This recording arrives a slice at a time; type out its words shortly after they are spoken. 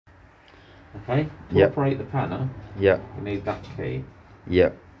Okay? To operate the panel, Yeah. you need that key.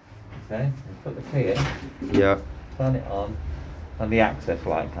 Yeah. Okay? You put the key in, Yeah. turn it on, and the access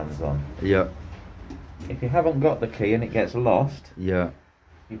light comes on. Yeah. If you haven't got the key and it gets lost, Yeah.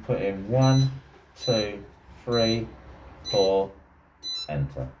 you put in 1, 2, 3, 4,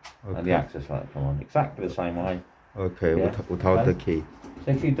 enter. Okay. And the access light come on. Exactly the same way. Okay, Yeah? without Okay. the key.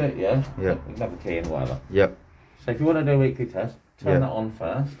 So if you do, yeah? Yeah. You can have the key in, whatever. Yeah. So if you want to do a weekly test, turn that on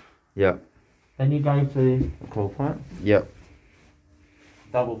first. Yeah. Then you go to the culprit. Yeah.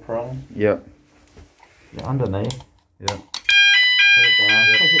 Double prong. Yeah. Get underneath. Yeah. Put it down.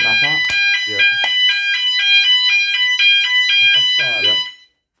 Yeah. Push it back up. Yeah. And press silent.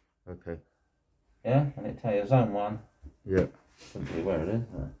 Yeah. Okay. Yeah, and it tells you zone 1. Yeah. Simply where it is.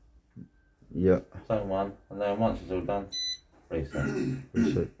 Yeah. Zone 1, and then once it's all done, reset.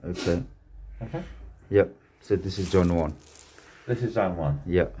 Reset. Okay. Okay. Yeah. So this is zone 1. This is zone 1.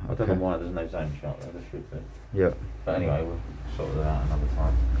 Yeah. I don't know why there's no zone chart there. There should be. Yeah. But anyway, we'll sort that out another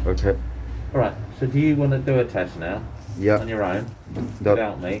time. Okay. All right. So do you want to do a test now? Yeah. On your own, That,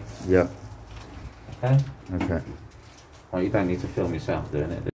 without me. yeah. Okay. Okay. Well, you don't need to film yourself doing it.